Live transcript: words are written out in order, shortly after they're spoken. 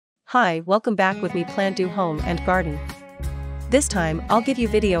Hi, welcome back with me PlantDo Home and Garden. This time, I'll give you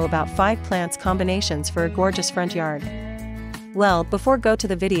video about 5 plants combinations for a gorgeous front yard. Well, before go to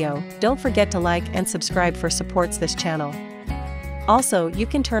the video, don't forget to like and subscribe for supports this channel. Also, you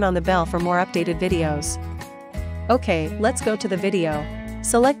can turn on the bell for more updated videos. Okay, let's go to the video.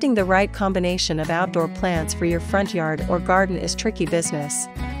 Selecting the right combination of outdoor plants for your front yard or garden is tricky business.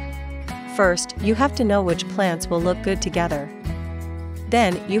 First, you have to know which plants will look good together.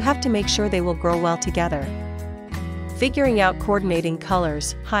 Then, you have to make sure they will grow well together. Figuring out coordinating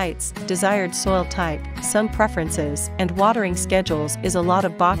colors, heights, desired soil type, sun preferences, and watering schedules is a lot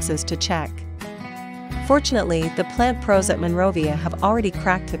of boxes to check. Fortunately, the plant pros at Monrovia have already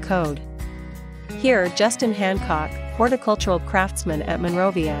cracked the code. Here, Justin Hancock, horticultural craftsman at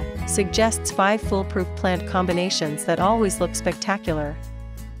Monrovia, suggests 5 foolproof plant combinations that always look spectacular.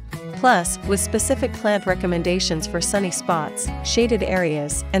 Plus, with specific plant recommendations for sunny spots, shaded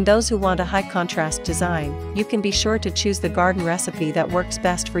areas, and those who want a high-contrast design, you can be sure to choose the garden recipe that works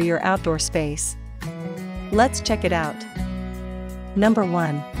best for your outdoor space. Let's check it out. Number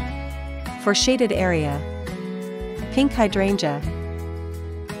 1. For shaded area. Pink hydrangea,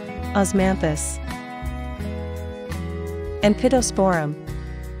 osmanthus, and pittosporum.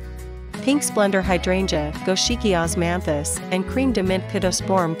 Pink splendor hydrangea, goshiki osmanthus, and cream de mint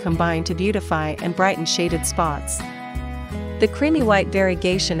pittosporum combine to beautify and brighten shaded spots. The creamy white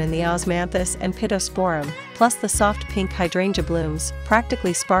variegation in the osmanthus and pittosporum, plus the soft pink hydrangea blooms,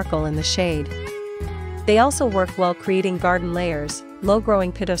 practically sparkle in the shade. They also work well creating garden layers,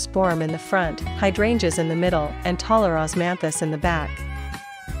 low-growing pittosporum in the front, hydrangeas in the middle, and taller osmanthus in the back.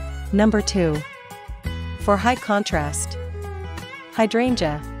 Number 2. For high contrast.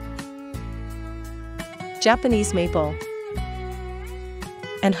 Hydrangea, Japanese maple,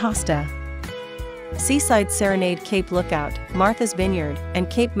 and hosta. Seaside Serenade Cape Lookout, Martha's Vineyard, and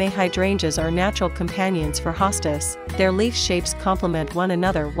Cape May hydrangeas are natural companions for hostas. Their leaf shapes complement one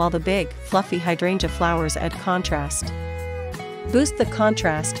another while the big, fluffy hydrangea flowers add contrast. Boost the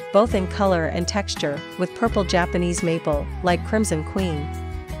contrast, both in color and texture, with purple Japanese maple, like Crimson Queen.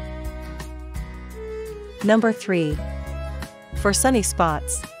 Number 3. For sunny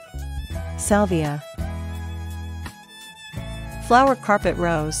spots. Salvia, flower carpet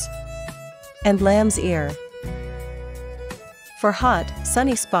rose, and lamb's ear. For hot,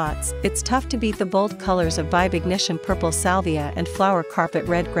 sunny spots, it's tough to beat the bold colors of Vibe Ignition Purple Salvia and Flower Carpet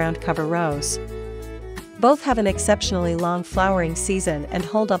Red Ground Cover Rose. Both have an exceptionally long flowering season and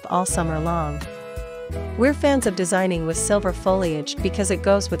hold up all summer long. We're fans of designing with silver foliage because it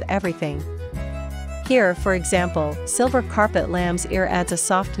goes with everything. Here, for example, Silver Carpet Lamb's Ear adds a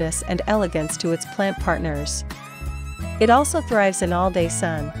softness and elegance to its plant partners. It also thrives in all-day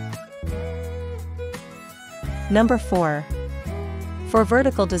sun. Number 4. For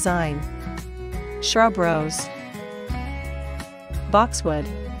vertical design. Shrub rose, boxwood,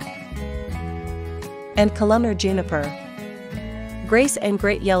 and columnar juniper. Grace and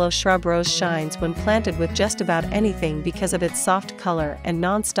great yellow shrub rose shines when planted with just about anything because of its soft color and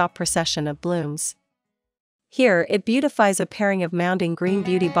non-stop procession of blooms. Here, it beautifies a pairing of mounding green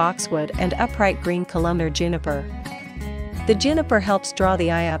beauty boxwood and upright green columnar juniper. The juniper helps draw the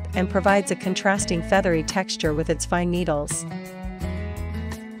eye up and provides a contrasting feathery texture with its fine needles.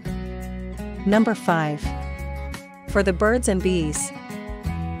 Number 5. For the birds and bees.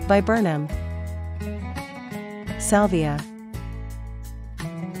 Viburnum, Salvia,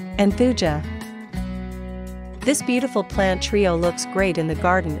 and Thuja. This beautiful plant trio looks great in the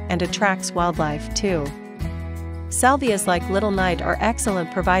garden and attracts wildlife too. Salvias like Little Knight are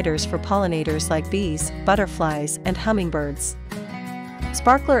excellent providers for pollinators like bees, butterflies, and hummingbirds.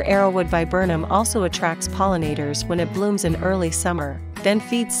 Sparkler Arrowwood Viburnum also attracts pollinators when it blooms in early summer, then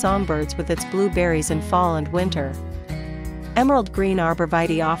feeds songbirds with its blue berries in fall and winter. Emerald Green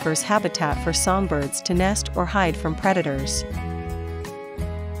Arborvitae offers habitat for songbirds to nest or hide from predators.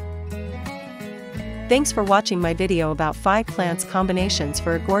 Thanks for watching my video about 5 plants combinations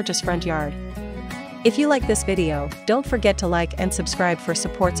for a gorgeous front yard. If you like this video, don't forget to like and subscribe for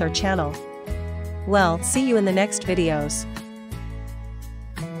supports our channel. Well, see you in the next videos.